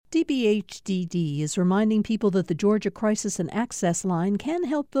GBHDD is reminding people that the Georgia Crisis and Access Line can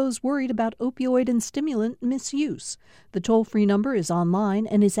help those worried about opioid and stimulant misuse. The toll-free number is online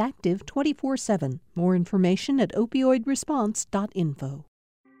and is active 24/7. More information at opioidresponse.info.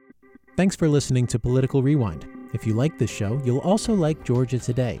 Thanks for listening to Political Rewind. If you like this show, you'll also like Georgia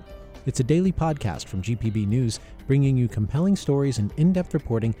Today. It's a daily podcast from GPB News, bringing you compelling stories and in-depth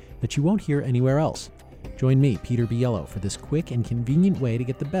reporting that you won't hear anywhere else. Join me, Peter Biello, for this quick and convenient way to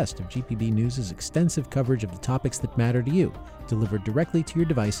get the best of GPB News' extensive coverage of the topics that matter to you, delivered directly to your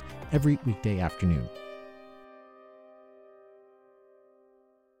device every weekday afternoon.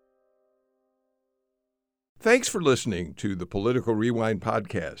 Thanks for listening to the Political Rewind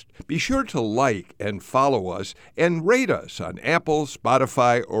podcast. Be sure to like and follow us and rate us on Apple,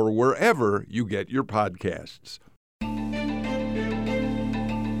 Spotify, or wherever you get your podcasts.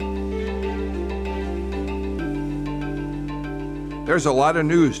 There's a lot of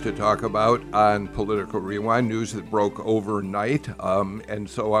news to talk about on Political Rewind, news that broke overnight, and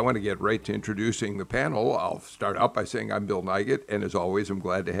so I want to get right to introducing the panel. I'll start out by saying I'm Bill Nygett, and as always, I'm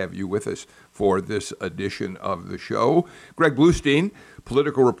glad to have you with us for this edition of the show. Greg Bluestein,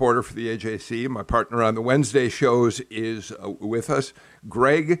 political reporter for the AJC, my partner on the Wednesday shows, is with us.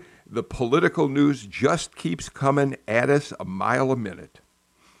 Greg, the political news just keeps coming at us a mile a minute.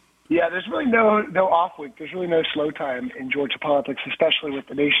 Yeah, there's really no off week. There's really no slow time in Georgia politics, especially with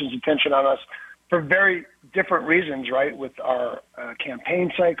the nation's attention on us for very different reasons, right? With our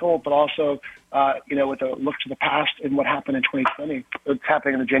campaign cycle, but also, with a look to the past and what happened in 2020. It's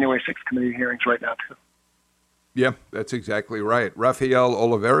happening in the January 6th committee hearings right now, too. Yeah, that's exactly right. Rafael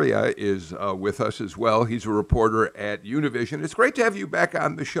Oliveira is with us as well. He's a reporter at Univision. It's great to have you back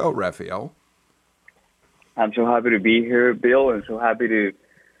on the show, Rafael. I'm so happy to be here, Bill, and so happy to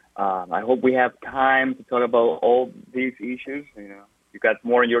I hope we have time to talk about all these issues. You got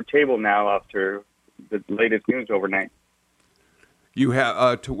more on your table now after the latest news overnight. You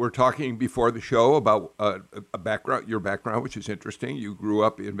have. We're talking before the show about your background, which is interesting. You grew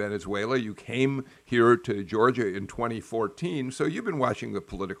up in Venezuela. You came here to Georgia in 2014. So you've been watching the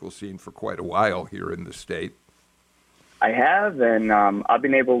political scene for quite a while here in the state. I have, and I've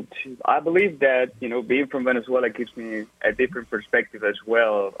been able to. I believe that being from Venezuela gives me a different perspective as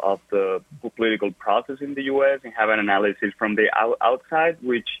well of the political process in the U.S. and have an analysis from the outside,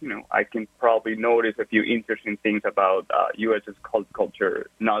 which I can probably notice a few interesting things about U.S.'s culture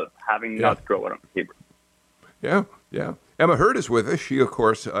not grown up here. Yeah. Emma Hurd is with us. She, of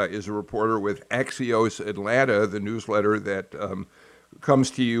course, is a reporter with Axios Atlanta, the newsletter that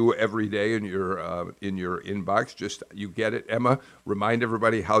comes to you every day in your inbox. Just you get it. Emma, remind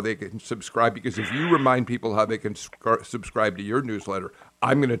everybody how they can subscribe, because if you remind people how they can subscribe to your newsletter,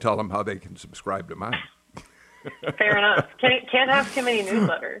 I'm going to tell them how they can subscribe to mine. Fair enough. Can't have too many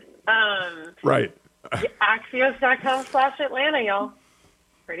newsletters. Right. Axios.com/Atlanta, y'all.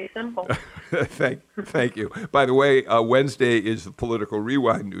 Pretty simple. Thank you. By the way, Wednesday is the Political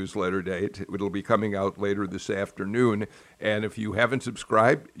Rewind newsletter day. It'll be coming out later this afternoon. And if you haven't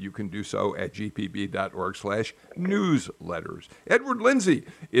subscribed, you can do so at gpb.org/newsletters. Edward Lindsay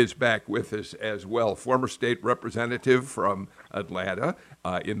is back with us as well, former state representative from Atlanta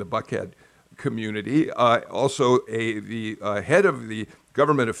in the Buckhead community. Also the head of the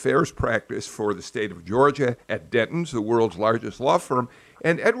government affairs practice for the state of Georgia at Denton's, the world's largest law firm.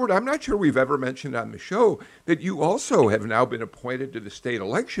 And Edward, I'm not sure we've ever mentioned on the show that you also have now been appointed to the state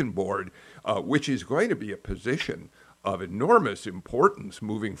election board, which is going to be a position of enormous importance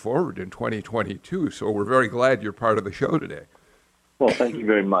moving forward in 2022. So we're very glad you're part of the show today. Well, thank you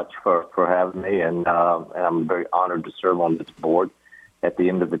very much for having me, and I'm very honored to serve on this board. At the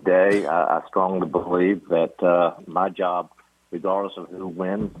end of the day, I strongly believe that my job, regardless of who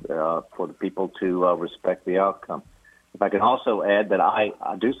wins, for the people to respect the outcome. If I can also add that I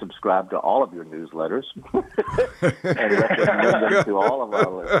do subscribe to all of your newsletters and recommend them to all of our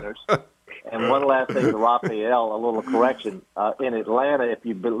listeners. And one last thing to Raphael, a little correction. In Atlanta, if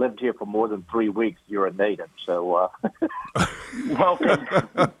you've lived here for more than 3 weeks, you're a native. So, welcome.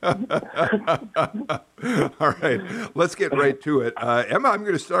 All right, let's get right to it. Emma, I'm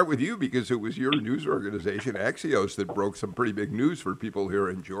going to start with you because it was your news organization, Axios, that broke some pretty big news for people here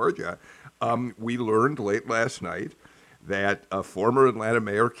in Georgia. We learned late last night that former Atlanta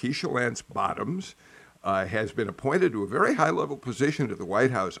Mayor Keisha Bottoms has been appointed to a very high-level position at the White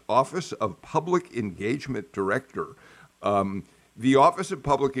House, Office of Public Engagement Director. The Office of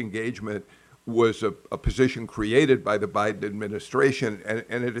Public Engagement was a position created by the Biden administration,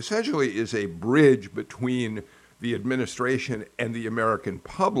 and it essentially is a bridge between the administration and the American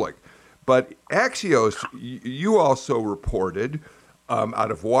public. But Axios, you also reported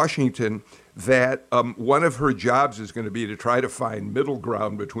out of Washington that one of her jobs is going to be to try to find middle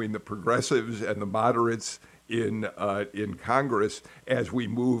ground between the progressives and the moderates in Congress as we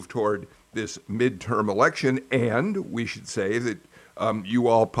move toward this midterm election. And we should say that you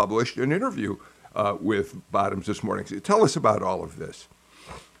all published an interview with Bottoms this morning. So tell us about all of this.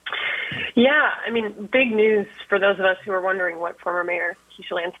 Yeah, I mean, big news for those of us who are wondering what former Mayor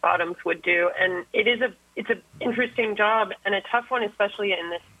Keisha Lance Bottoms would do. And it's an interesting job and a tough one, especially in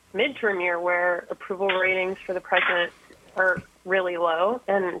this midterm year where approval ratings for the president are really low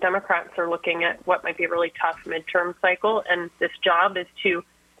and Democrats are looking at what might be a really tough midterm cycle. And this job is to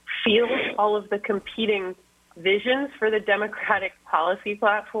field all of the competing visions for the Democratic policy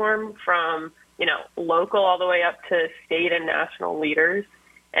platform from, local all the way up to state and national leaders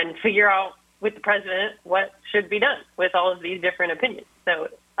and figure out with the president what should be done with all of these different opinions. So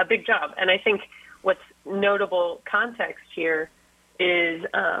a big job. And I think what's notable context here is,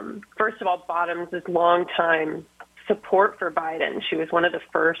 first of all, Bottoms' longtime support for Biden. She was one of the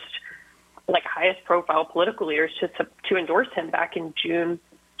first, highest profile political leaders to endorse him back in June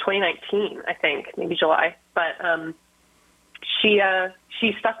 2019, I think, maybe July. But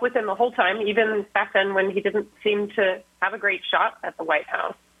she stuck with him the whole time, even back then when he didn't seem to have a great shot at the White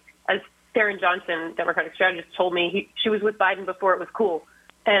House. As Sarah Johnson, Democratic strategist, told me, she was with Biden before it was cool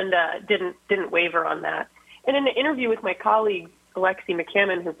and didn't waver on that. And in an interview with my colleague, Alexi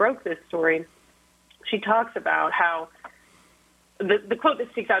McCammon, who broke this story, she talks about how the quote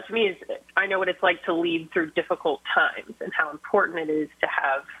that sticks out to me is, I know what it's like to lead through difficult times and how important it is to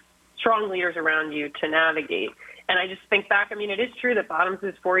have strong leaders around you to navigate. And I just think back, it is true that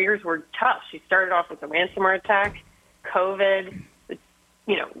Bottoms' 4 years were tough. She started off with a ransomware attack, COVID,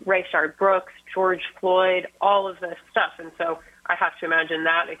 Rayshard Brooks, George Floyd, all of this stuff. And so I have to imagine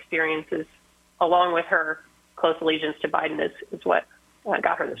that experience is, along with her close allegiance to Biden, is what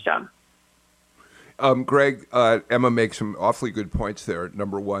got her this job. Greg, Emma makes some awfully good points there.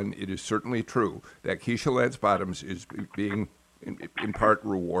 Number one, it is certainly true that Keisha Lance Bottoms is being in part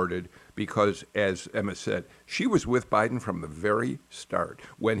rewarded because, as Emma said, she was with Biden from the very start.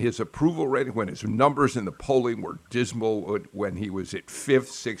 When his approval rating, when his numbers in the polling were dismal, when he was at 5th,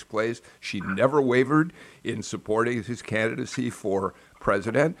 6th place, she never wavered in supporting his candidacy for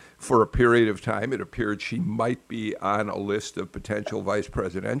president. For a period of time, it appeared she might be on a list of potential vice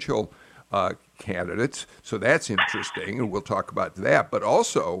presidential candidates. So that's interesting, and we'll talk about that. But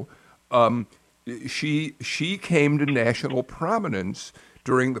also, she came to national prominence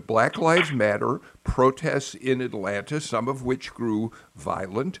during the Black Lives Matter protests in Atlanta, some of which grew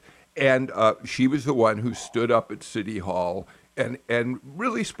violent. And she was the one who stood up at City Hall and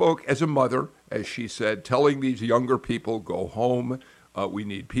really spoke as a mother, as she said, telling these younger people, go home, we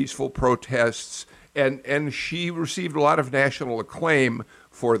need peaceful protests. And she received a lot of national acclaim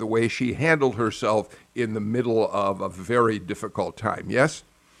for the way she handled herself in the middle of a very difficult time. Yes?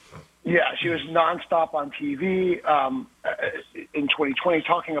 Yeah, she was nonstop on TV in 2020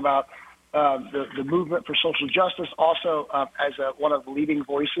 talking about the movement for social justice, also as one of the leading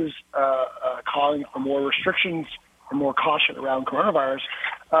voices calling for more restrictions and more caution around coronavirus.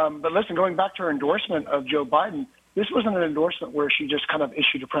 But listen, going back to her endorsement of Joe Biden, this wasn't an endorsement where she just kind of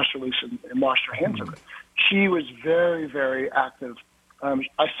issued a press release and washed her hands of it. She was very, very active.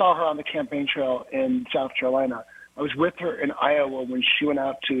 I saw her on the campaign trail in South Carolina. I was with her in Iowa when she went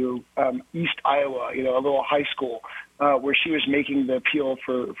out to East Iowa, a little high school, where she was making the appeal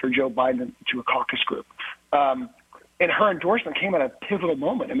for Joe Biden to a caucus group. And her endorsement came at a pivotal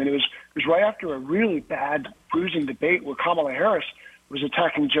moment. It was right after a really bad, bruising debate where Kamala Harris was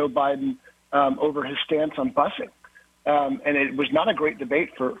attacking Joe Biden over his stance on busing. And it was not a great debate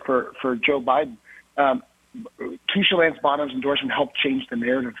for Joe Biden. Keisha Lance Bottoms' endorsement helped change the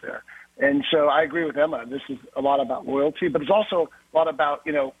narrative there. And so I agree with Emma. This is a lot about loyalty, but it's also a lot about,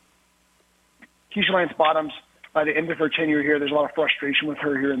 Keisha Lance Bottoms, by the end of her tenure here, there's a lot of frustration with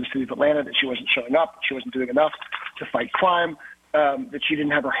her here in the city of Atlanta that she wasn't showing up, she wasn't doing enough to fight crime, that she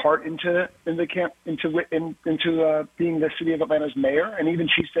didn't have her heart into being the city of Atlanta's mayor. And even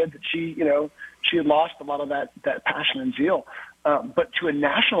she said that she had lost a lot of that passion and zeal. But to a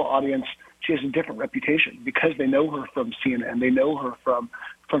national audience, she has a different reputation because they know her from CNN. They know her from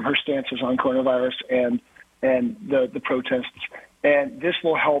her stances on coronavirus and the protests. And this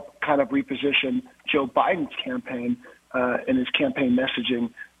will help kind of reposition Joe Biden's campaign and his campaign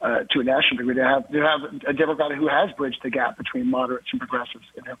messaging to a national degree. To have a Democrat who has bridged the gap between moderates and progressives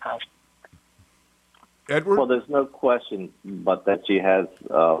in her past. Edward? Well, there's no question but that she has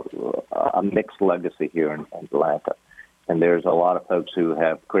a mixed legacy here in Atlanta. And there's a lot of folks who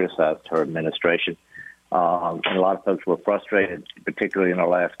have criticized her administration And a lot of folks were frustrated, particularly in the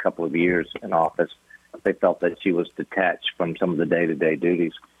last couple of years in office. They felt that she was detached from some of the day-to-day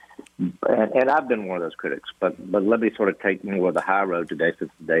duties. And I've been one of those critics, but let me sort of take more of the high road today,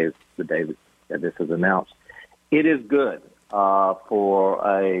 since today is the day that this is announced. It is good for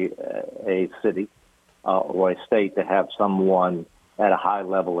a city or a state to have someone at a high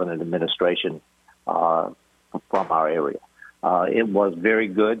level in an administration from our area. It was very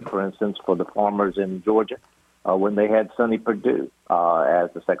good, for instance, for the farmers in Georgia when they had Sonny Perdue as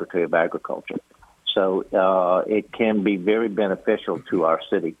the Secretary of Agriculture. So it can be very beneficial to our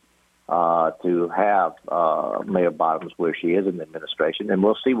city to have Mayor Bottoms where she is in the administration. And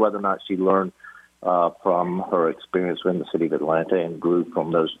we'll see whether or not she learned from her experience in the city of Atlanta and grew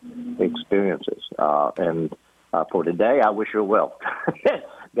from those experiences. And for today, I wish her well.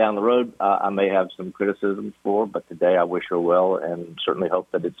 Down the road, I may have some criticisms for, but today I wish her well and certainly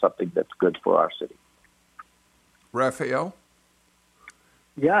hope that it's something that's good for our city. Raphael?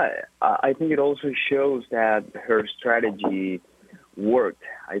 Yeah, I think it also shows that her strategy worked.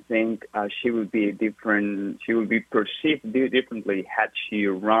 I think she would be perceived differently had she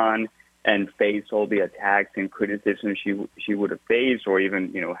run and faced all the attacks and criticism she would have faced, or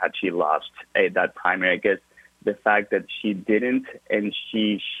even, had she lost that primary. I guess the fact that she didn't, and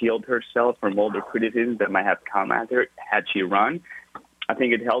she shielded herself from all the criticism that might have come at her had she run, I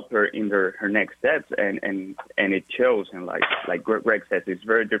think it helped her in her next steps, and it shows. And like Greg says, it's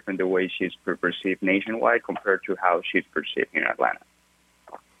very different the way she's perceived nationwide compared to how she's perceived in Atlanta.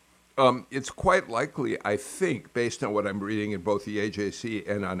 It's quite likely, I think, based on what I'm reading in both the AJC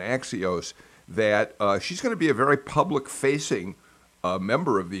and on Axios, that she's going to be a very public-facing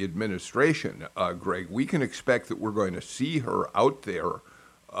member of the administration, Greg. We can expect that we're going to see her out there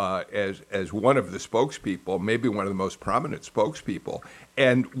as one of the spokespeople, maybe one of the most prominent spokespeople.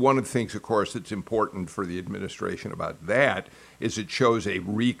 And one of the things, of course, that's important for the administration about that is it shows a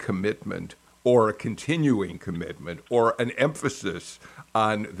recommitment or a continuing commitment or an emphasis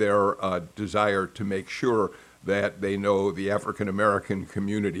on their desire to make sure that they know the African-American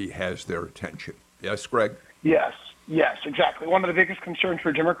community has their attention. Yes, Greg? Yes, exactly. One of the biggest concerns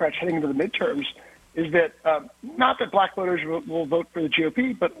for Democrats heading into the midterms is that not that black voters will vote for the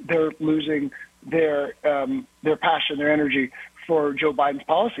GOP, but they're losing their passion, their energy for Joe Biden's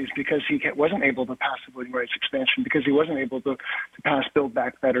policies because he wasn't able to pass the voting rights expansion, because he wasn't able to pass Build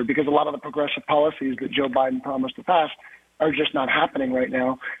Back Better, because a lot of the progressive policies that Joe Biden promised to pass are just not happening right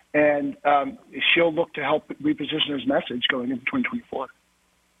now. And she'll look to help reposition his message going into 2024.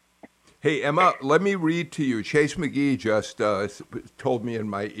 Hey, Emma, let me read to you. Chase McGee just told me in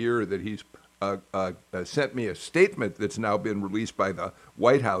my ear that he's sent me a statement that's now been released by the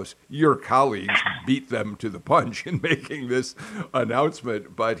White House. Your colleagues beat them to the punch in making this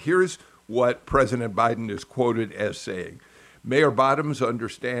announcement. But here's what President Biden is quoted as saying. Mayor Bottoms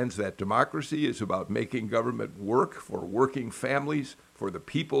understands that democracy is about making government work for working families, for the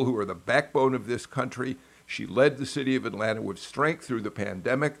people who are the backbone of this country. She led the city of Atlanta with strength through the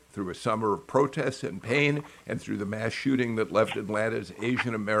pandemic, through a summer of protests and pain, and through the mass shooting that left Atlanta's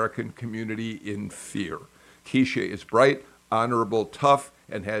Asian American community in fear. Keisha is bright, honorable, tough,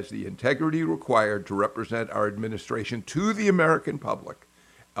 and has the integrity required to represent our administration to the American public.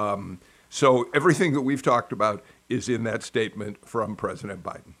 So everything that we've talked about is in that statement from President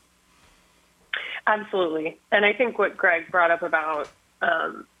Biden. Absolutely. And I think what Greg brought up about,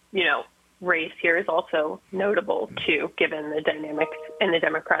 race here is also notable, too, given the dynamics in the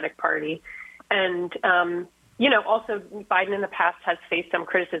Democratic Party. And, also Biden in the past has faced some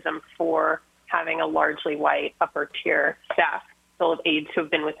criticism for having a largely white upper-tier staff full of aides who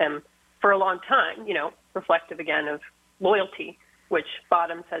have been with him for a long time, reflective, again, of loyalty, which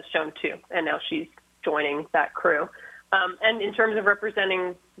Bottoms has shown, too. And now she's joining that crew. And in terms of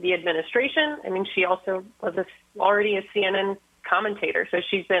representing the administration, she also was already a CNN commentator. So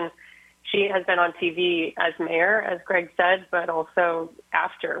she has been on TV as mayor, as Greg said, but also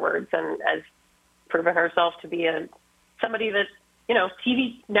afterwards, and has proven herself to be somebody that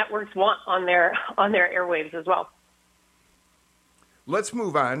TV networks want on their airwaves as well. Let's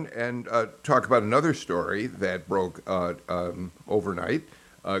move on and talk about another story that broke overnight.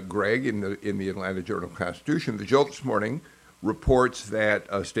 Greg, in the Atlanta Journal-Constitution, the Jolt this morning reports that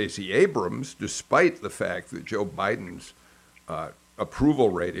Stacey Abrams, despite the fact that Joe Biden's approval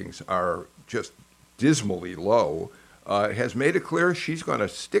ratings are just dismally low, has made it clear she's going to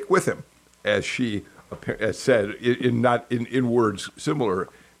stick with him, as she has said, in words similar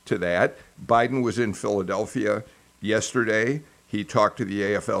to that. Biden was in Philadelphia yesterday. He talked to the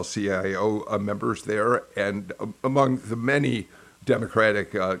AFL-CIO members there, and among the many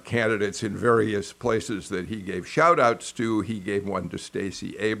Democratic candidates in various places that he gave shout-outs to. He gave one to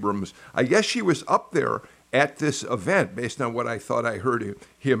Stacey Abrams. I guess she was up there at this event, based on what I thought I heard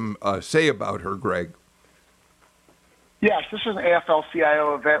him say about her, Greg. Yes, this is an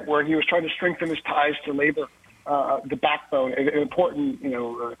AFL-CIO event where he was trying to strengthen his ties to labor, the backbone, an important,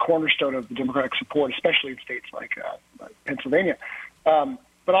 cornerstone of the Democratic support, especially in states like Pennsylvania.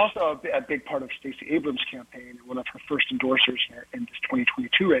 But also a big part of Stacey Abrams' campaign and one of her first endorsers in this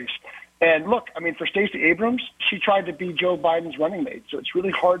 2022 race. And look, I mean, for Stacey Abrams, she tried to be Joe Biden's running mate. So it's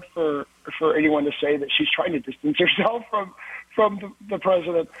really hard for anyone to say that she's trying to distance herself from the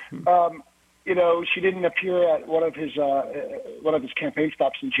president. She didn't appear at one of his campaign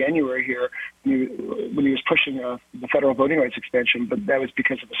stops in January here when he was pushing the federal voting rights expansion, but that was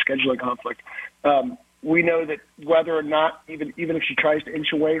because of a scheduling conflict. We know that whether or not, even if she tries to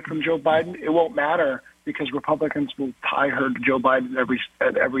inch away from Joe Biden, it won't matter because Republicans will tie her to Joe Biden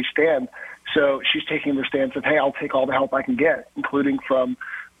at every stand. So she's taking the stance of, hey, I'll take all the help I can get, including from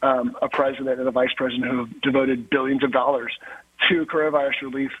a president and a vice president who have devoted billions of dollars to coronavirus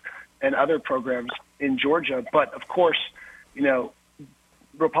relief and other programs in Georgia. But of course,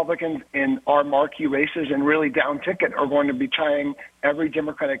 Republicans in our marquee races and really down ticket are going to be tying every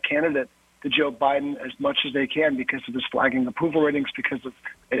Democratic candidate to Joe Biden as much as they can because of his flagging approval ratings, because of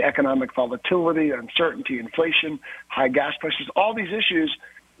economic volatility, uncertainty, inflation, high gas prices. All these issues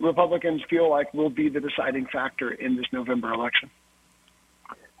Republicans feel like will be the deciding factor in this November election.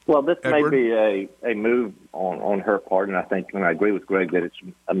 Well, this Edward? may be a move on her part, and I think, and I agree with Greg that it's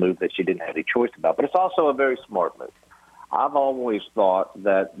a move that she didn't have any choice about, but it's also a very smart move. I've always thought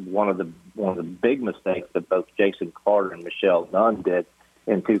that one of the big mistakes that both Jason Carter and Michelle Nunn did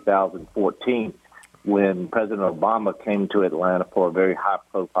in 2014 when President Obama came to Atlanta for a very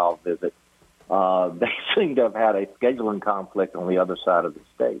high-profile visit. They seem to have had a scheduling conflict on the other side of the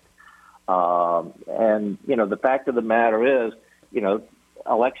state. And the fact of the matter is,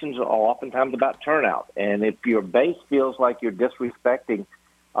 elections are oftentimes about turnout. And if your base feels like you're disrespecting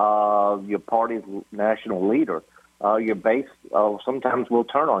your party's national leader, your base sometimes will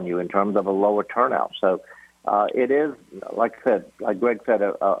turn on you in terms of a lower turnout. So it is, like Greg said,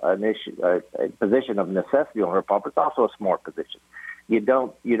 a position of necessity on her part, but it's also a smart position. You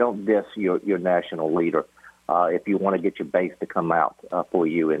don't diss your national leader if you want to get your base to come out for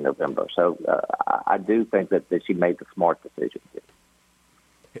you in November. So I do think that she made the smart decision.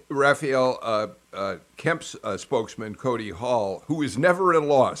 Raphael, Kemp's spokesman, Cody Hall, who is never at a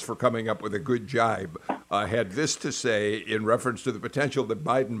loss for coming up with a good jibe, had this to say in reference to the potential that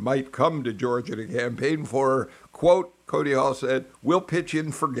Biden might come to Georgia to campaign for her. Quote, Cody Hall said, "We'll pitch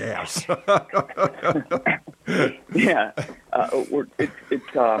in for gas." Yeah,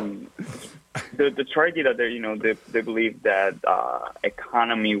 it's the strategy that they believe that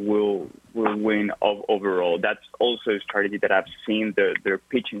economy will win overall. That's also a strategy that I've seen they're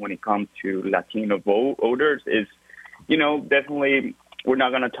pitching when it comes to Latino voters. Is definitely we're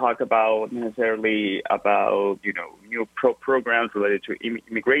not going to talk about necessarily about new programs related to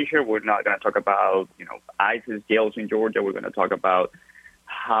immigration. We're not going to talk about ISIS jails in Georgia. We're going to talk about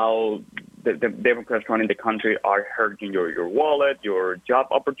how the Democrats running the country are hurting your wallet, your job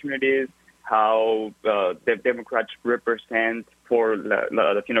opportunities, how the Democrats represent for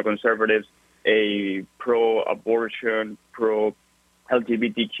Latino conservatives a pro-abortion,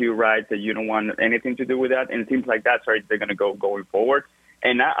 pro-LGBTQ rights that you don't want anything to do with that, and things like that. Sorry, they're going to going forward.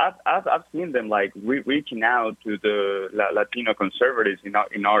 And I've seen them reaching out to the Latino conservatives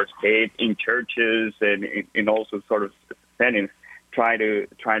in our state, in churches, and in also sort of settings, trying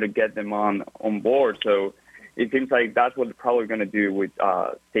to get them on board. So it seems like that's what they're probably going to do with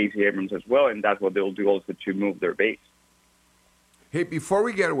Stacey Abrams as well, and that's what they'll do also to move their base. Hey, before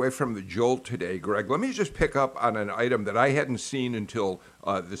we get away from the jolt today, Greg, let me just pick up on an item that I hadn't seen until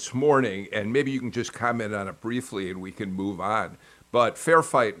this morning, and maybe you can just comment on it briefly and we can move on. But Fair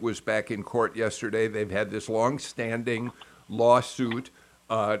Fight was back in court yesterday. They've had this long-standing lawsuit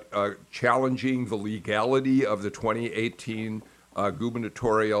challenging the legality of the 2018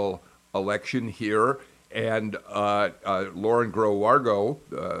 gubernatorial election here. And Lauren Groh-Wargo,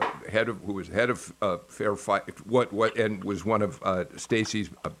 who was head of Fair Fight, and was one of Stacey's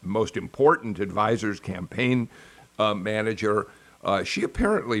most important advisors, campaign manager, she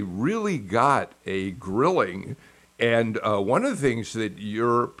apparently really got a grilling. And one of the things that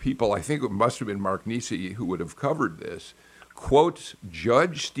your people, I think it must have been Mark Nisi who would have covered this, quotes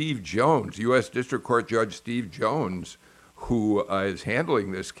Judge Steve Jones, U.S. District Court Judge Steve Jones, who is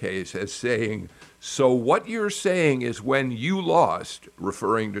handling this case, as saying, so what you're saying is when you lost,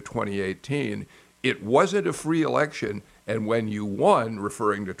 referring to 2018, it wasn't a free election And when you won,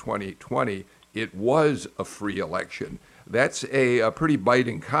 referring to 2020, it was a free election. That's a pretty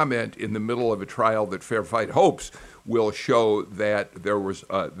biting comment in the middle of a trial that Fair Fight hopes will show that there was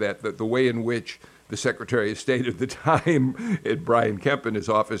that the way in which the Secretary of State at the time, Brian Kemp in his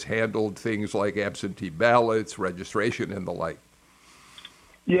office, handled things like absentee ballots, registration, and the like.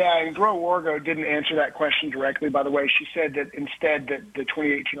 Yeah, and Gro Wargo didn't answer that question directly, by the way. She said that instead that the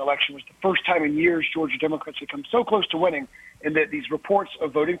 2018 election was the first time in years Georgia Democrats had come so close to winning, and that these reports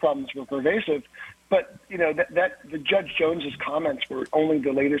of voting problems were pervasive. But, that the Judge Jones's comments were only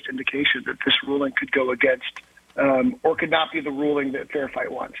the latest indication that this ruling could go against or could not be the ruling that Fair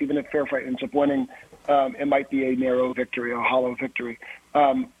Fight wants. Even if Fair Fight ends up winning, it might be a narrow victory, a hollow victory.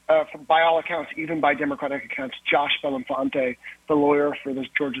 By all accounts, even by Democratic accounts, Josh Belenfante, the lawyer for the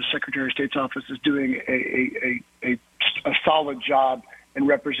Georgia Secretary of State's office, is doing a solid job in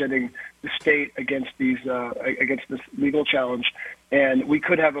representing the state against against this legal challenge. And we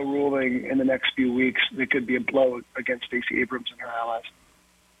could have a ruling in the next few weeks that could be a blow against Stacey Abrams and her allies.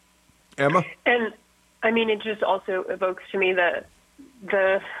 Emma? And it just also evokes to me the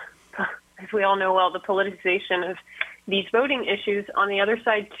as we all know well, the politicization of these voting issues on the other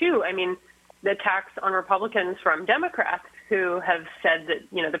side too. The attacks on Republicans from Democrats who have said that,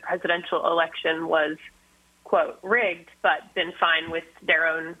 the presidential election was, quote, rigged, but been fine with their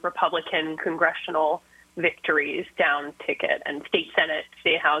own Republican congressional victories down ticket and state Senate,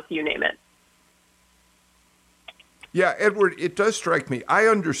 state House, you name it. Yeah, Edward, it does strike me. I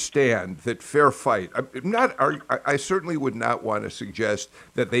understand that Fair Fight, I certainly would not want to suggest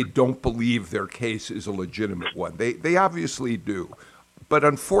that they don't believe their case is a legitimate one. They obviously do. But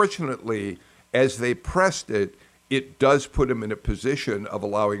unfortunately, as they pressed it, it does put them in a position of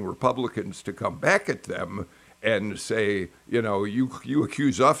allowing Republicans to come back at them and say, you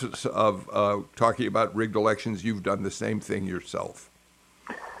accuse us of talking about rigged elections. You've done the same thing yourself.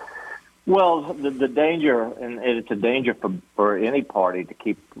 Well, the danger, and it's a danger for any party to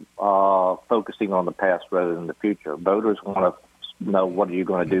keep focusing on the past rather than the future. Voters want to know, what are you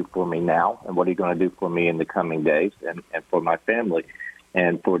going to do for me now, and what are you going to do for me in the coming days and for my family.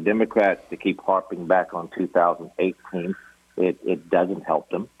 And for Democrats to keep harping back on 2018, it doesn't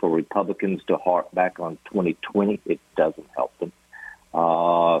help them. For Republicans to harp back on 2020, it doesn't help them.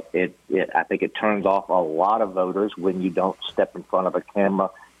 I think it turns off a lot of voters when you don't step in front of a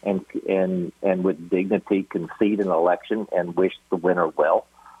camera and with dignity concede an election and wish the winner well.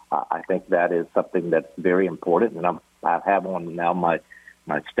 I think that is something that's very important, and I have on now my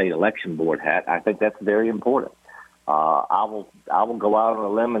state election board hat. I think that's very important. I will go out on a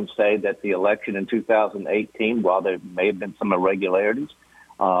limb and say that the election in 2018, while there may have been some irregularities,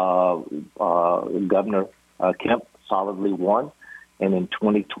 Governor Kemp solidly won, and in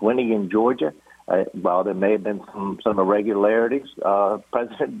 2020 in Georgia, while there may have been some irregularities,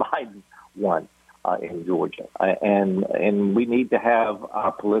 President Biden won in Georgia. And we need to have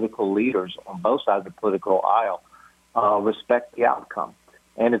our political leaders on both sides of the political aisle respect the outcome.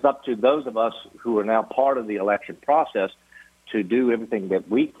 And it's up to those of us who are now part of the election process to do everything that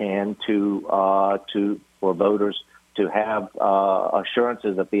we can for voters to have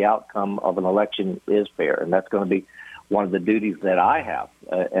assurances that the outcome of an election is fair. And that's going to be one of the duties that I have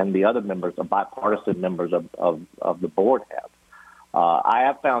and the other members, the bipartisan members of the board have. I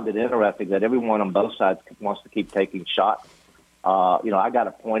have found it interesting that everyone on both sides wants to keep taking shots. I got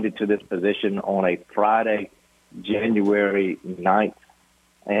appointed to this position on a Friday, January 9th,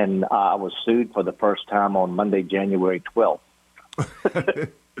 and I was sued for the first time on Monday, January 12th.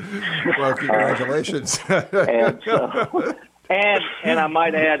 Well, congratulations. And I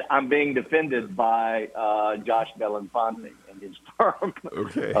might add, I'm being defended by Josh Belenfante and his firm,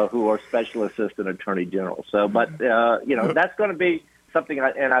 okay. Who are Special Assistant Attorney General. So, but, that's going to be something,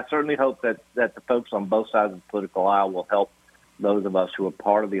 and I certainly hope that the folks on both sides of the political aisle will help those of us who are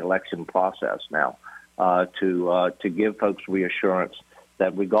part of the election process now to give folks reassurance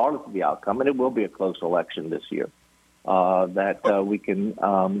that regardless of the outcome, and it will be a close election this year, that we can,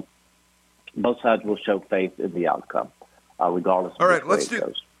 both sides will show faith in the outcome. Regardless of which way it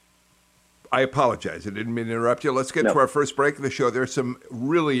goes. I apologize. I didn't mean to interrupt you. Let's get to our first break of the show. There's some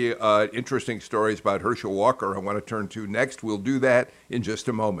really interesting stories about Herschel Walker I want to turn to next. We'll do that in just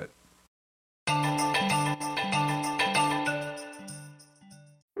a moment.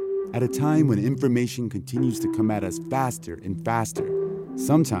 At a time when information continues to come at us faster and faster,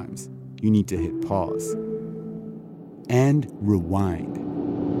 sometimes you need to hit pause and rewind.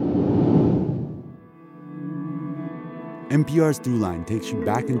 NPR's Throughline takes you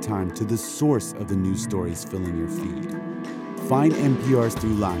back in time to the source of the news stories filling your feed. Find NPR's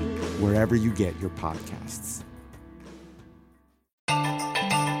Throughline wherever you get your podcasts.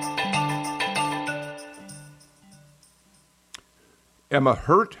 Emma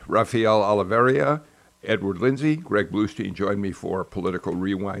Hurt, Rafael Oliveira, Edward Lindsay, Greg Bluestein joined me for Political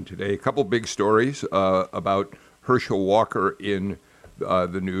Rewind today. A couple big stories about Herschel Walker in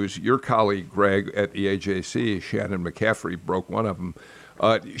the news. Your colleague, Greg, at the AJC, Shannon McCaffrey, broke one of them.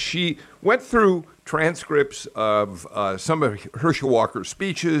 She went through transcripts of some of Herschel Walker's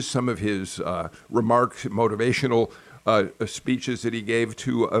speeches, some of his remarks, motivational speeches that he gave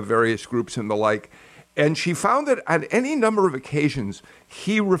to various groups and the like. And she found that on any number of occasions,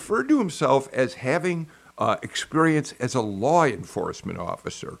 he referred to himself as having experience as a law enforcement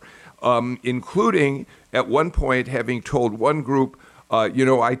officer, including at one point having told one group,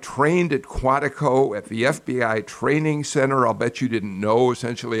 I trained at Quantico at the FBI training center. I'll bet you didn't know.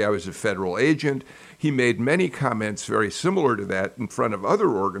 Essentially, I was a federal agent. He made many comments very similar to that in front of other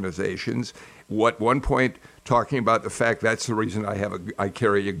organizations. At one point, talking about the fact that's the reason I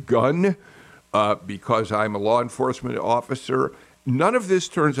carry a gun, because I'm a law enforcement officer. None of this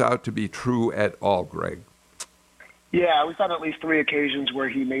turns out to be true at all, Greg. Yeah, we found at least 3 occasions where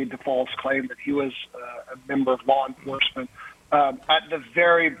he made the false claim that he was a member of law enforcement. At the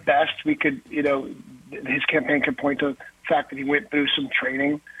very best, we could, his campaign could point to the fact that he went through some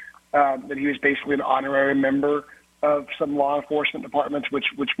training, that he was basically an honorary member of some law enforcement departments, which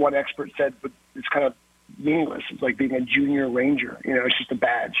one expert said is kind of meaningless. It's like being a junior ranger. It's just a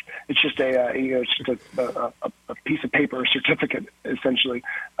badge. It's just a piece of paper, a certificate, essentially.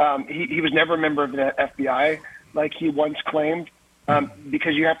 He was never a member of the FBI, like he once claimed,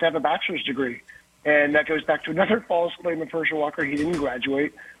 because you have to have a bachelor's degree. And that goes back to another false claim of Herschel Walker. He didn't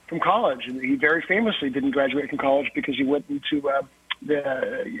graduate from college. And he very famously didn't graduate from college because he went into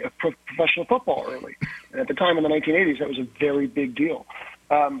the professional football early. And at the time in the 1980s, that was a very big deal.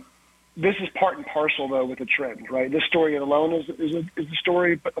 This is part and parcel, though, with the trend, right? This story alone is a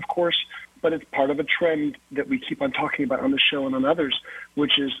story, but of course, but it's part of a trend that we keep on talking about on the show and on others,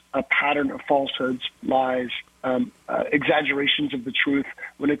 which is a pattern of falsehoods, lies, exaggerations of the truth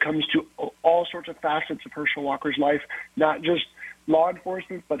when it comes to all sorts of facets of Herschel Walker's life, not just law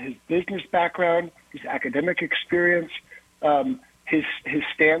enforcement, but his business background, his academic experience, his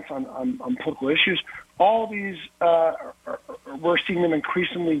stance on political issues. All these, we're seeing them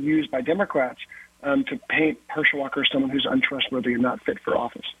increasingly used by Democrats to paint Herschel Walker as someone who's untrustworthy and not fit for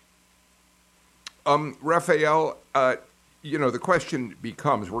office. Rafael, the question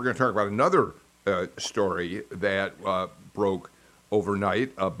becomes, we're going to talk about another story that broke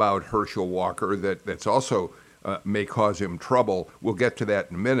overnight about Herschel Walker that's also may cause him trouble. We'll get to that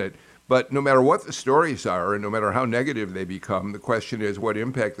in a minute. But no matter what the stories are and no matter how negative they become, the question is what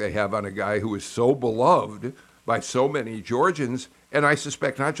impact they have on a guy who is so beloved by so many Georgians, and I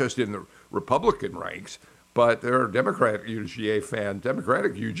suspect not just in the Republican ranks, but there are Democratic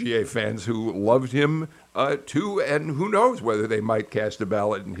UGA fans who loved him too, and who knows whether they might cast a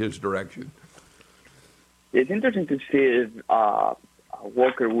ballot in his direction. It's interesting to see if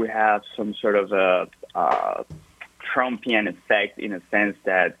Walker would have some sort of a Trumpian effect in a sense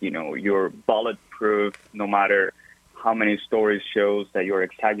that, you're bulletproof no matter how many stories shows that you're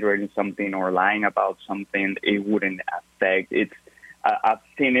exaggerating something or lying about something, it wouldn't affect. I've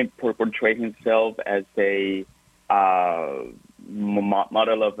seen it portray himself as a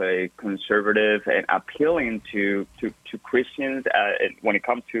model of a conservative and appealing to Christians when it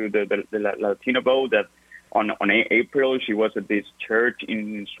comes to the Latino vote. That on April, she was at this church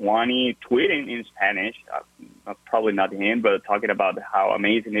in Suwannee tweeting in Spanish, probably not him, but talking about how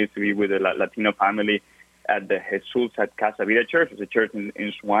amazing it is to be with a Latino family at the Jesus at Casa Vida Church. It's a church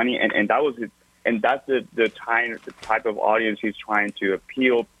in Suwannee, and that was it. And that's the type of audience he's trying to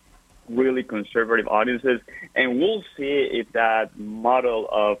appeal, really conservative audiences. And we'll see if that model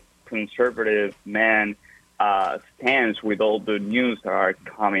of conservative man stands with all the news that are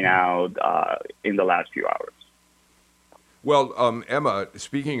coming out in the last few hours. Well, Emma,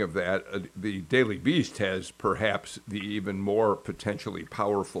 speaking of that, the Daily Beast has perhaps the even more potentially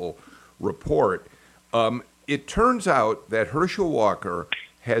powerful report. It turns out that Herschel Walker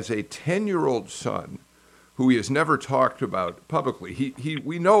has a 10-year-old son who he has never talked about publicly.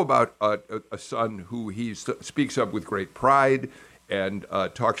 We know about a son who he speaks of with great pride and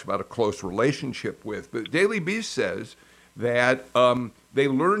talks about a close relationship with. But Daily Beast says that they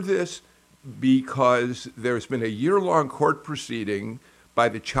learned this because there's been a year-long court proceeding by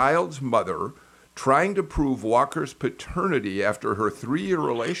the child's mother trying to prove Walker's paternity after her 3-year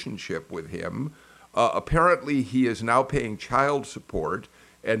relationship with him. Apparently, he is now paying child support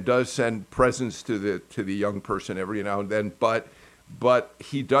and does send presents to the young person every now and then, but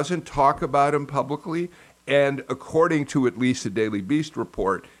he doesn't talk about him publicly, and according to at least the Daily Beast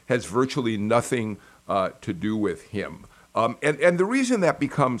report, has virtually nothing to do with him. And the reason that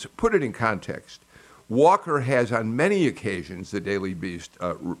becomes, put it in context, Walker has on many occasions, the Daily Beast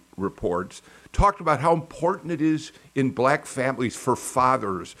reports, talked about how important it is in black families for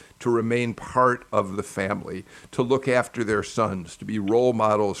fathers to remain part of the family, to look after their sons, to be role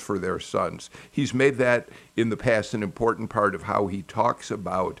models for their sons. He's made that in the past an important part of how he talks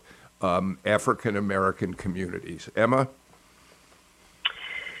about African American communities. Emma?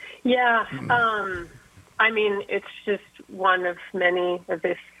 Yeah, I mean, it's just one of many of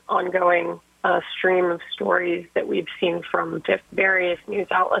this ongoing stream of stories that we've seen from various news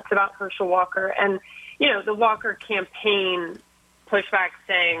outlets about Herschel Walker. And, the Walker campaign pushed back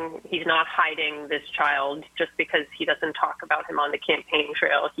saying he's not hiding this child just because he doesn't talk about him on the campaign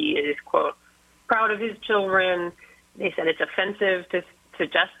trail. He is, quote, proud of his children. They said it's offensive to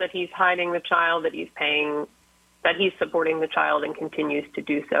suggest that he's hiding the child, that he's supporting the child and continues to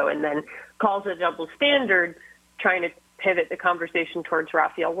do so, and then calls a double standard, trying to pivot the conversation towards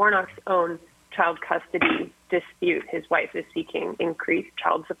Raphael Warnock's own child custody dispute. His wife is seeking increased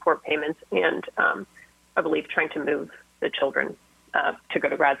child support payments and, I believe, trying to move the children to go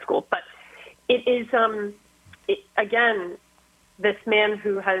to grad school. But it is, again, this man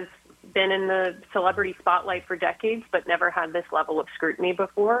who has been in the celebrity spotlight for decades but never had this level of scrutiny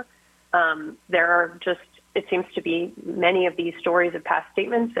before. There are just, it seems to be many of these stories of past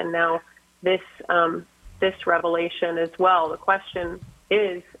statements, and now this revelation as well. The question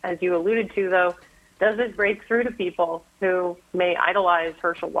is, as you alluded to, though, does it break through to people who may idolize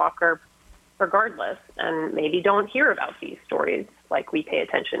Herschel Walker regardless and maybe don't hear about these stories like we pay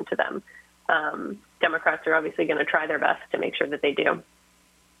attention to them? Democrats are obviously going to try their best to make sure that they do.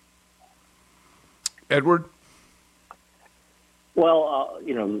 Edward? Well,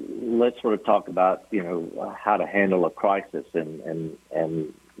 let's sort of talk about, how to handle a crisis and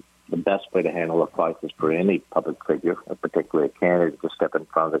the best way to handle a crisis for any public figure, particularly a candidate, to step in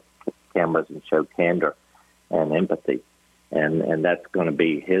front of the cameras and show candor and empathy. And that's going to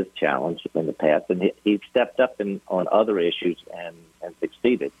be his challenge in the past. And he stepped up on other issues and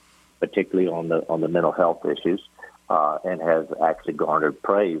succeeded, particularly on the mental health issues, and has actually garnered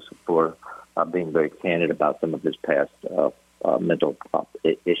praise for being very candid about some of his past mental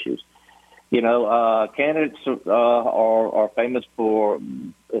issues. Candidates are famous for,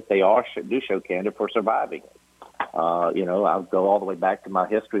 if they do show candor, for surviving it. I'll go all the way back to my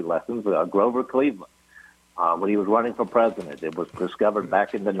history lessons. Grover Cleveland, when he was running for president, it was discovered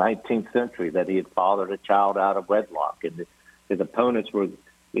back in the 19th century that he had fathered a child out of wedlock, and his opponents were,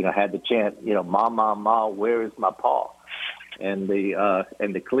 had the chant, "Ma, ma, ma, where is my pa?" And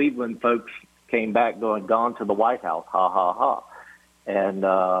the Cleveland folks came back going, "Gone to the White House, ha ha ha."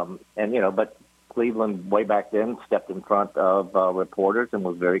 But Cleveland way back then stepped in front of reporters and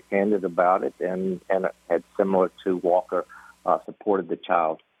was very candid about it, and had, similar to Walker, supported the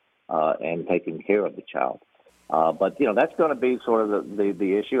child and taken care of the child. But that's going to be sort of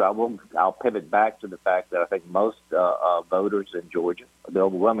the issue. I'll pivot back to the fact that I think most voters in Georgia, the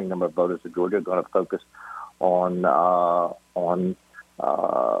overwhelming number of voters in Georgia, are going to focus on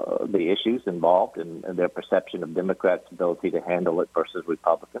the issues involved and their perception of Democrats' ability to handle it versus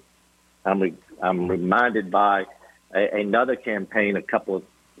Republicans. I'm reminded by another campaign a couple of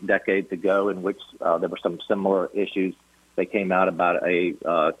decades ago in which there were some similar issues that came out about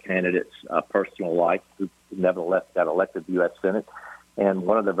a candidate's personal life who nevertheless got elected to the U.S. Senate. And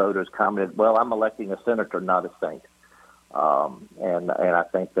one of the voters commented, "Well, I'm electing a senator, not a saint." And I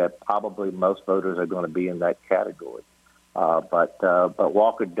think that probably most voters are going to be in that category. But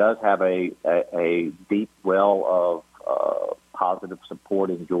Walker does have a deep well of positive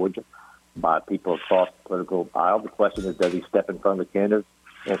support in Georgia by people across the political aisle. The question is, does he step in front of the candidates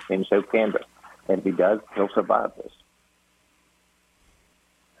and show candor? And if he does, he'll survive this.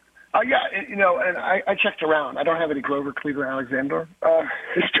 And I checked around. I don't have any Grover Cleveland Alexander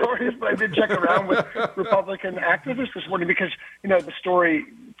stories, but I did check around with Republican activists this morning because, the story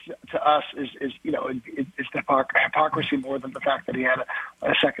to us is it's the hypocrisy more than the fact that he had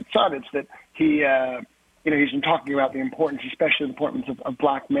a second son. It's that he, he's been talking about the importance, especially the importance of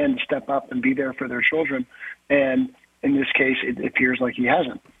black men to step up and be there for their children. And in this case, it appears like he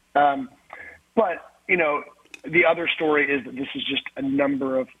hasn't. But the other story is that this is just a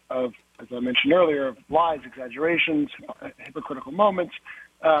number of, as I mentioned earlier, of lies, exaggerations, hypocritical moments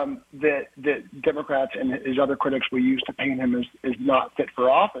that Democrats and his other critics will use to paint him as not fit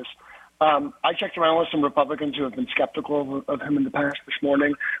for office. I checked around with some Republicans who have been skeptical of him in the past this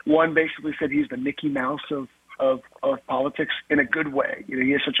morning. One basically said he's the Mickey Mouse of politics in a good way.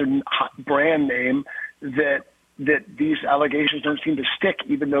 He has such a hot brand name that that these allegations don't seem to stick,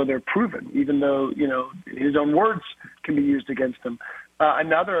 even though they're proven, even though, his own words can be used against him.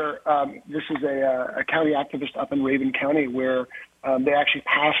 This is a county activist up in Raven County where they actually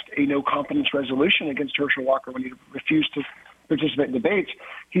passed a no confidence resolution against Herschel Walker when he refused to participate in debates.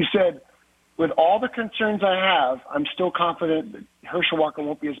 He said, with all the concerns I have, I'm still confident that Herschel Walker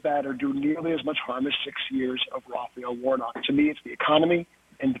won't be as bad or do nearly as much harm as 6 years of Raphael Warnock. To me, it's the economy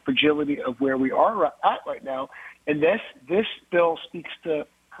and the fragility of where we are at right now. And this bill speaks to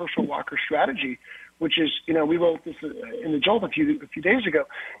Herschel Walker's strategy, which is, we wrote this in the Jolt a few days ago.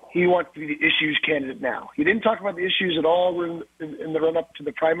 He wants to be the issues candidate now. He didn't talk about the issues at all in the run-up to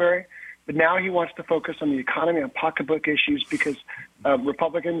the primary, but now he wants to focus on the economy, on pocketbook issues, because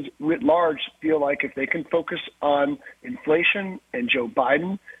Republicans writ large feel like if they can focus on inflation and Joe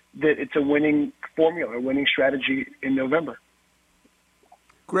Biden, that it's a winning formula, a winning strategy in November.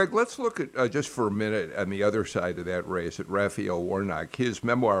 Greg, let's look at just for a minute on the other side of that race at Raphael Warnock. His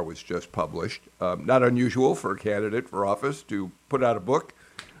memoir was just published. Not unusual for a candidate for office to put out a book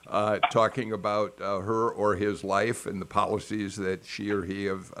talking about her or his life and the policies that she or he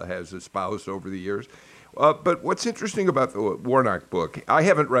has espoused over the years. But what's interesting about the Warnock book, I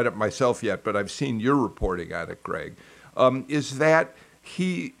haven't read it myself yet, but I've seen your reporting on it, Greg, is that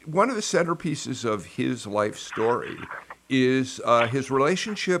one of the centerpieces of his life story is his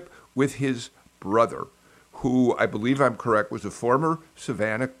relationship with his brother, who I believe I'm correct was a former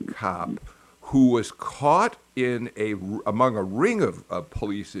Savannah cop who was caught among a ring of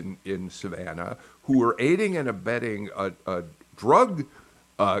police in Savannah who were aiding and abetting drug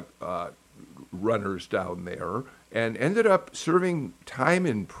runners down there and ended up serving time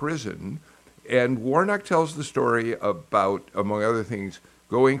in prison. And Warnock tells the story about, among other things,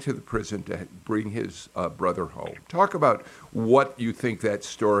 going to the prison to bring his brother home. Talk about what you think that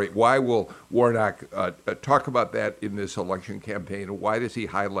story, why will Warnock talk about that in this election campaign, and why does he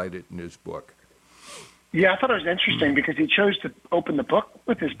highlight it in his book? Yeah, I thought it was interesting because he chose to open the book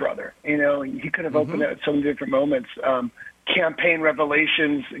with his brother. He could have opened it at so many different moments. Campaign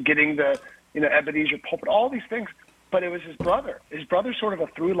revelations, getting the, Ebenezer pulpit, all these things. But it was his brother. His brother's sort of a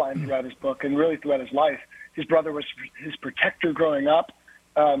through line throughout his book and really throughout his life. His brother was his protector growing up.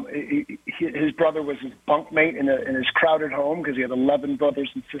 His brother was his bunkmate in his crowded home because he had 11 brothers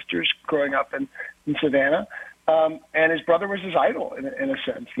and sisters growing up in Savannah. And his brother was his idol in a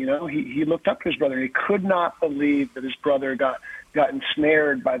sense. He looked up to his brother. He could not believe that his brother got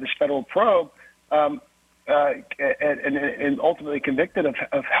ensnared by this federal probe and ultimately convicted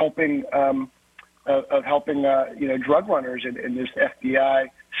of helping drug runners in this FBI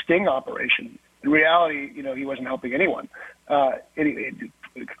sting operation. In reality, he wasn't helping anyone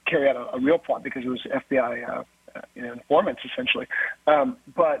carry out a real plot because it was FBI informants, essentially.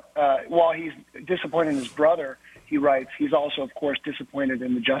 But while he's disappointed in his brother, he writes, he's also, of course, disappointed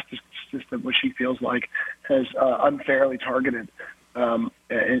in the justice system, which he feels like has unfairly targeted and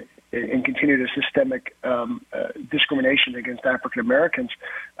continued a systemic discrimination against African Americans.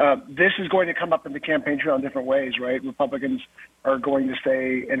 This is going to come up in the campaign trail in different ways, right? Republicans are going to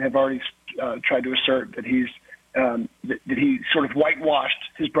say and have already tried to assert that that he sort of whitewashed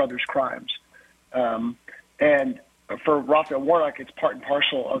his brother's crimes. And for Raphael Warnock, it's part and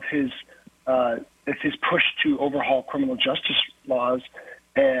parcel of his push to overhaul criminal justice laws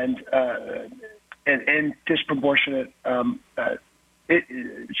and disproportionate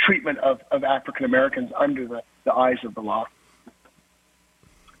treatment of African Americans under the eyes of the law.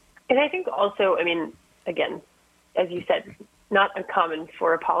 And I think also, again, as you said, not uncommon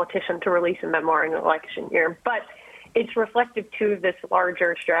for a politician to release a memoir in an election year, but it's reflective too of this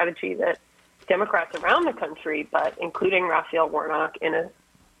larger strategy that Democrats around the country, but including Raphael Warnock in a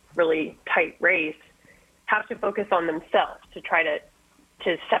really tight race, have to focus on themselves to try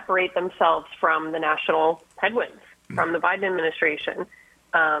to separate themselves from the national headwinds from the Biden administration.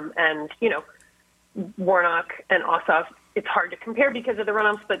 Warnock and Ossoff, it's hard to compare because of the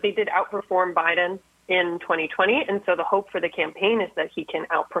runoffs, but they did outperform Biden in 2020. And so the hope for the campaign is that he can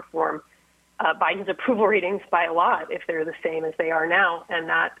outperform Biden's approval ratings by a lot if they're the same as they are now. And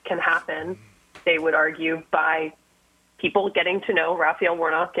that can happen, they would argue, by people getting to know Raphael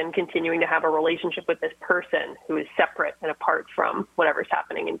Warnock and continuing to have a relationship with this person who is separate and apart from whatever's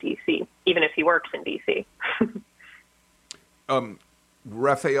happening in D.C., even if he works in D.C.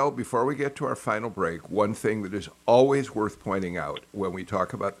 Raphael, before we get to our final break, one thing that is always worth pointing out when we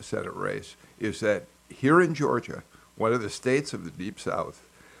talk about the Senate race is that here in Georgia, one of the states of the Deep South,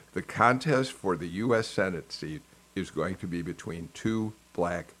 the contest for the U.S. Senate seat is going to be between two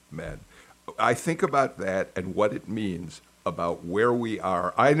black men. I think about that and what it means about where we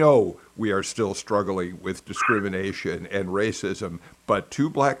are. I know we are still struggling with discrimination and racism, but two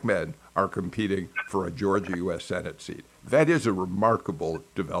black men are competing for a Georgia U.S. Senate seat. That is a remarkable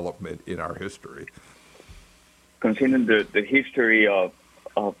development in our history. Considering the history of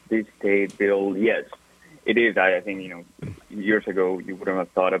this state, Bill, yes, it is. I think, years ago you wouldn't have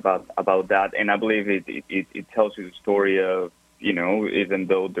thought about that. And I believe it tells you the story of, even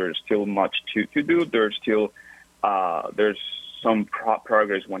though there's still much to do, there's still there's some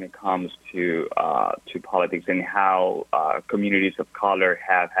progress when it comes to politics and how communities of color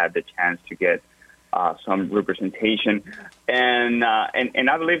have had the chance to get some representation. And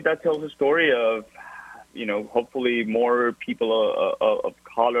I believe that tells a story of, hopefully more people of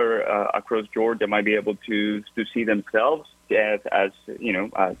color across Georgia might be able to see themselves as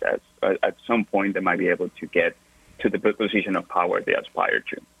at some point they might be able to get to the position of power they aspire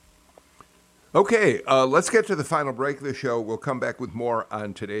to. Okay, let's get to the final break of the show. We'll come back with more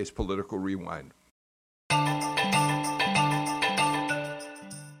on today's Political Rewind.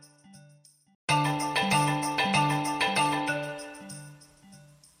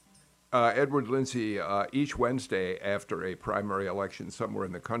 Edward Lindsay, each Wednesday after a primary election somewhere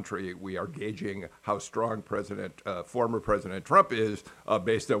in the country, we are gauging how strong former President Trump is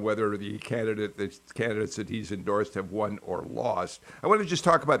based on whether the candidates that he's endorsed have won or lost. I want to just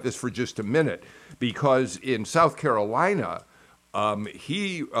talk about this for just a minute, because in South Carolina,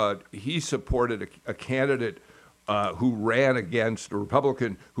 he supported a candidate a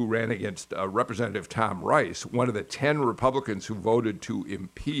Republican who ran against Representative Tom Rice, one of the 10 Republicans who voted to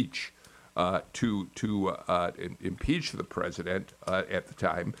impeach impeach the president at the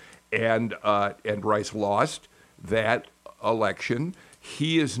time, and Rice lost that election.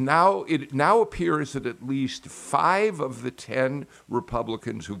 It now appears that at least 5 of the 10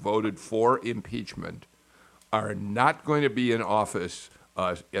 Republicans who voted for impeachment are not going to be in office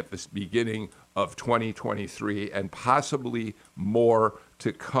at the beginning of 2023, and possibly more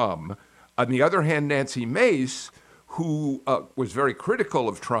to come. On the other hand, Nancy Mace, who was very critical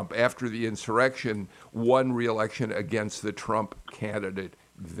of Trump after the insurrection, won re-election against the Trump candidate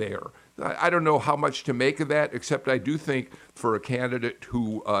there. I don't know how much to make of that, except I do think for a candidate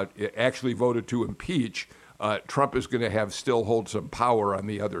who actually voted to impeach, Trump is going to still hold some power on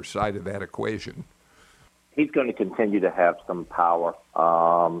the other side of that equation. He's going to continue to have some power,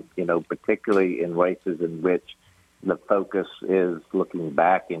 particularly in races in which the focus is looking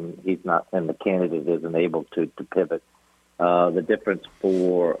back, and the candidate isn't able to pivot. The difference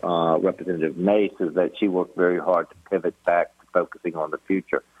for Representative Mace is that she worked very hard to pivot back to focusing on the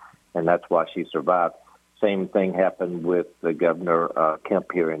future, and that's why she survived. Same thing happened with the Governor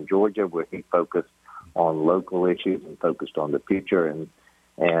Kemp here in Georgia, where he focused on local issues and focused on the future, and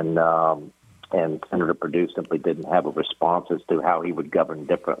Senator Perdue simply didn't have a response as to how he would govern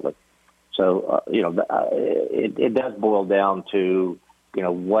differently. So, it does boil down to,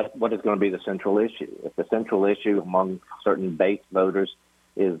 what is going to be the central issue. If the central issue among certain base voters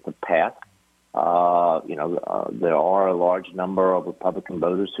is the path, there are a large number of Republican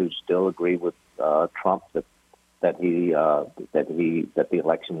voters who still agree with Trump that the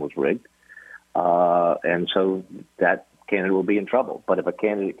election was rigged, and so that candidate will be in trouble. But if a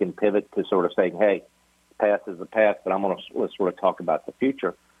candidate can pivot to sort of saying, "Hey, the past is the past, but let's sort of talk about the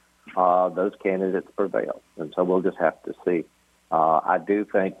future," those candidates prevail, and so we'll just have to see. I do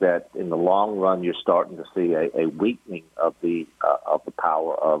think that in the long run, you're starting to see a weakening of the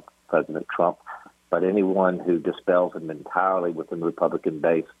power of President Trump. But anyone who dispels him entirely within the Republican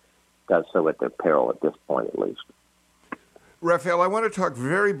base does so at their peril at this point, at least. Raphael, I want to talk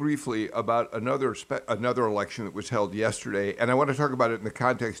very briefly about another election that was held yesterday, and I want to talk about it in the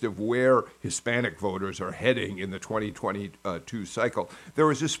context of where Hispanic voters are heading in the 2022 cycle. There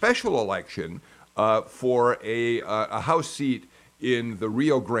was a special election for a House seat in the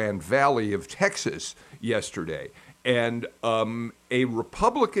Rio Grande Valley of Texas yesterday, and a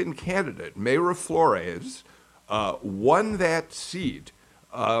Republican candidate, Mayra Flores, won that seat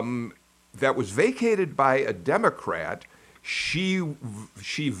that was vacated by a Democrat. She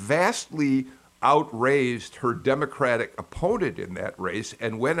vastly outraised her Democratic opponent in that race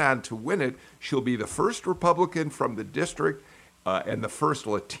and went on to win it. She'll be the first Republican from the district and the first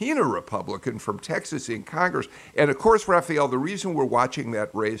Latina Republican from Texas in Congress. And of course, Raphael, the reason we're watching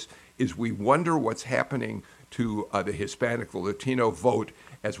that race is we wonder what's happening to the Hispanic, the Latino vote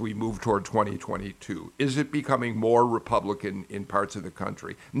as we move toward 2022. Is it becoming more Republican in parts of the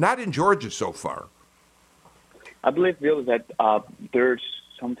country? Not in Georgia so far. I believe, Bill, that there's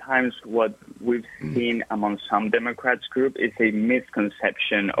sometimes what we've seen among some Democrats group is a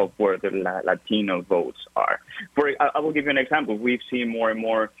misconception of where the Latino votes are. I will give you an example. We've seen more and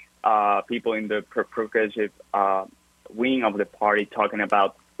more people in the progressive wing of the party talking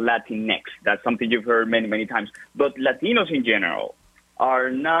about Latinx. That's something you've heard many, many times. But Latinos in general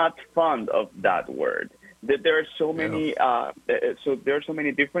are not fond of that word. There are so many, there are so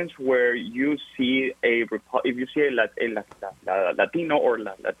many differences where you see if you see a Latino or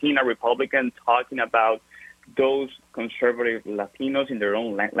Latina Republican talking about those conservative Latinos in their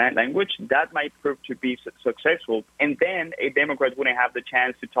own language, that might prove to be successful. And then a Democrat wouldn't have the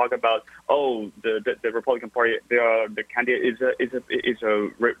chance to talk about, the Republican Party, the candidate is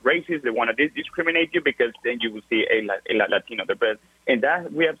a racist, they want to discriminate you, because then you will see a Latino. And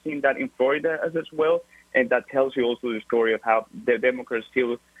that we have seen that in Florida as well. And that tells you also the story of how the Democrats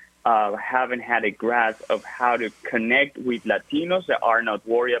still haven't had a grasp of how to connect with Latinos that are not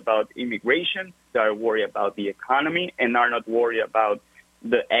worried about immigration, that are worried about the economy, and are not worried about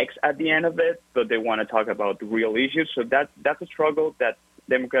the X at the end of it, but they want to talk about the real issues. So that's a struggle that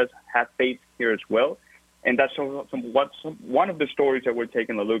Democrats have faced here as well. And that's one of the stories that we're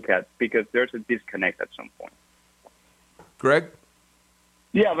taking a look at, because there's a disconnect at some point. Greg?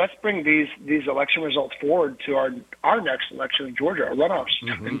 Yeah, let's bring these election results forward to our next election in Georgia, our runoffs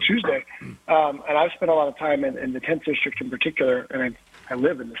on Tuesday. And I've spent a lot of time in the 10th district in particular, and I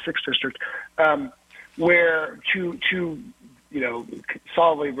live in the 6th district, where two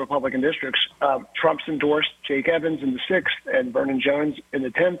solidly Republican districts, Trump's endorsed Jake Evans in the 6th and Vernon Jones in the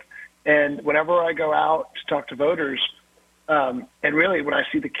 10th. And whenever I go out to talk to voters, and really when I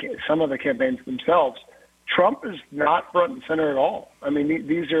see some of the campaigns themselves, Trump is not front and center at all. I mean,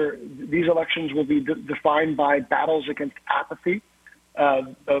 these elections will be defined by battles against apathy,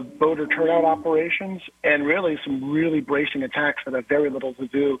 of voter turnout operations, and really some really bracing attacks that have very little to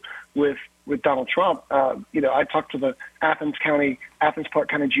do with Donald Trump. I talked to the Athens Park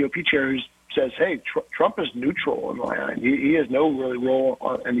County GOP chair who says, "Hey, Trump is neutral in my mind. He has no really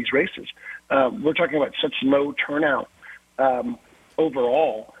role in these races." We're talking about such low turnout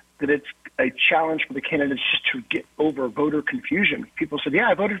overall that it's a challenge for the candidates just to get over voter confusion. People said, "Yeah,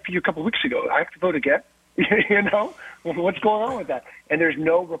 I voted for you a couple of weeks ago. I have to vote again." What's going on with that? And there's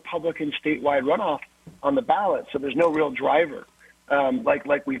no Republican statewide runoff on the ballot, so there's no real driver,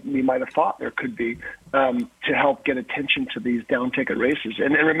 like we might have thought there could be, to help get attention to these down-ticket races.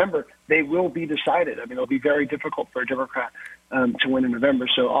 And remember, they will be decided. I mean, it'll be very difficult for a Democrat to win in November,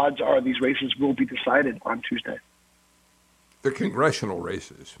 so odds are these races will be decided on Tuesday. The congressional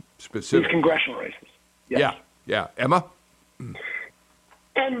races, specifically. These congressional races. Yes. Yeah. Emma?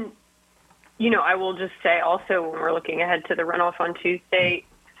 And, I will just say also when we're looking ahead to the runoff on Tuesday,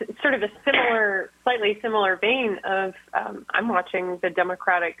 sort of a slightly similar vein of I'm watching the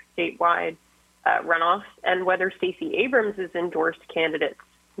Democratic statewide runoffs and whether Stacey Abrams' endorsed candidates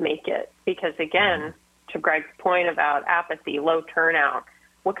make it. Because, again, to Greg's point about apathy, low turnout,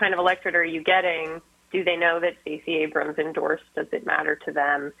 what kind of electorate are you getting? Do they know that Stacey Abrams endorsed? Does it matter to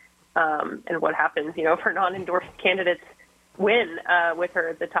them? And what happens, if her non-endorsed candidates win with her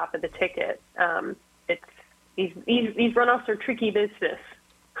at the top of the ticket? It's these runoffs are tricky business.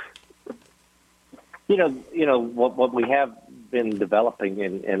 What we have been developing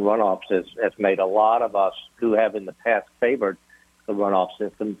in runoffs has made a lot of us who have in the past favored the runoff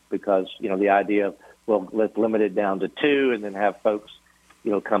system, because the idea of, well, let's limit it down to 2 and then have folks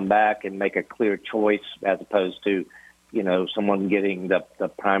come back and make a clear choice, as opposed to, someone getting the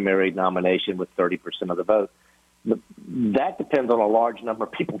primary nomination with 30% of the vote. That depends on a large number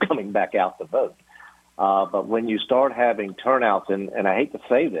of people coming back out to vote. But when you start having turnouts, and I hate to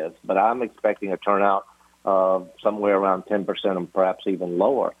say this, but I'm expecting a turnout of somewhere around 10% and perhaps even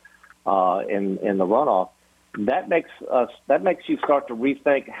lower in the runoff, that makes you start to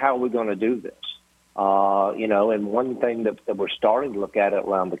rethink how we're going to do this. And one thing that we're starting to look at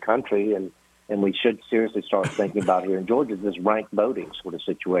around the country, and we should seriously start thinking about here in Georgia, is this ranked voting sort of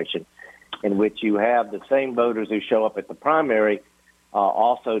situation, in which you have the same voters who show up at the primary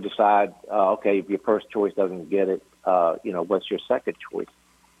also decide, okay, if your first choice doesn't get it, what's your second choice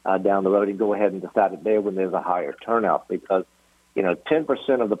down the road, and go ahead and decide it there when there's a higher turnout, because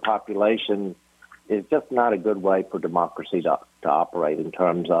 10% of the population is just not a good way for democracy to operate in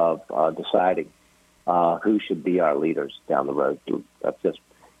terms of deciding who should be our leaders down the road. That's just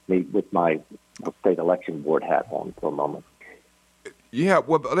me with my state election board hat on for a moment. Yeah,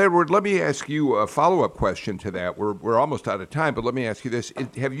 well, Edward, let me ask you a follow-up question to that. We're almost out of time, but let me ask you this.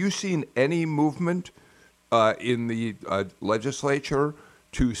 Have you seen any movement in the legislature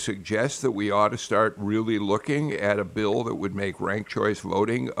to suggest that we ought to start really looking at a bill that would make ranked choice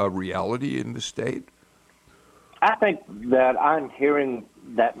voting a reality in the state? I think that I'm hearing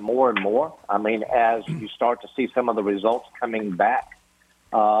that more and more. I mean, as you start to see some of the results coming back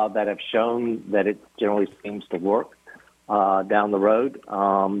that have shown that it generally seems to work down the road,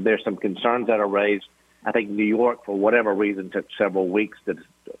 there's some concerns that are raised. I think New York, for whatever reason, took several weeks to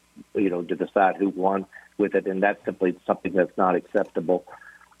decide who won with it, and that's simply something that's not acceptable.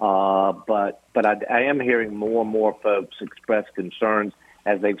 But I am hearing more and more folks express concerns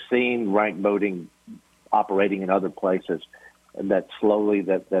as they've seen ranked voting operating in other places, and that slowly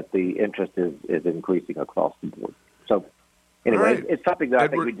that the interest is increasing across the board. So anyway, right. It's something that I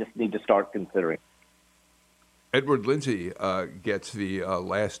think we just need to start considering. Edward Lindsay gets the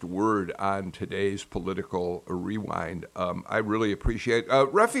last word on today's Political Rewind. I really appreciate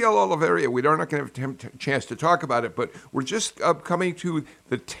Rafael Oliveira. We're not going to have a chance to talk about it, but we're just coming to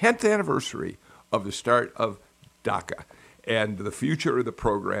the 10th anniversary of the start of DACA. And the future of the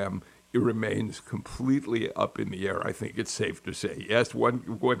program, it remains completely up in the air, I think it's safe to say. Yes,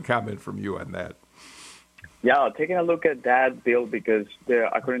 one comment from you on that. Yeah, taking a look at that bill, because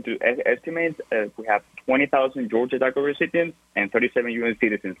according to estimates, we have 20,000 Georgia DACA recipients and 37 U.S.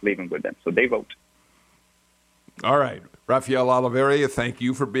 citizens living with them. So they vote. All right. Rafael Oliveira, thank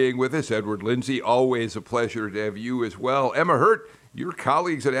you for being with us. Edward Lindsay, always a pleasure to have you as well. Emma Hurt, your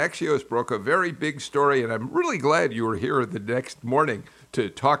colleagues at Axios broke a very big story, and I'm really glad you were here the next morning to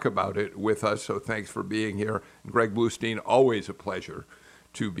talk about it with us. So thanks for being here. And Greg Bluestein, always a pleasure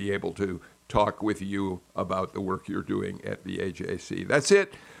to be able to talk with you about the work you're doing at the AJC. That's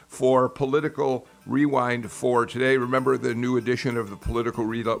it for Political Rewind for today. Remember, the new edition of the Political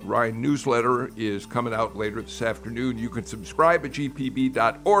Rewind newsletter is coming out later this afternoon. You can subscribe at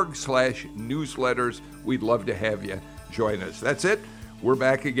gpb.org/newsletters. We'd love to have you join us. That's it. We're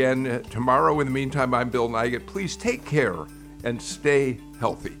back again tomorrow. In the meantime, I'm Bill Nigut. Please take care and stay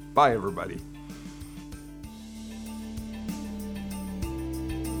healthy. Bye, everybody.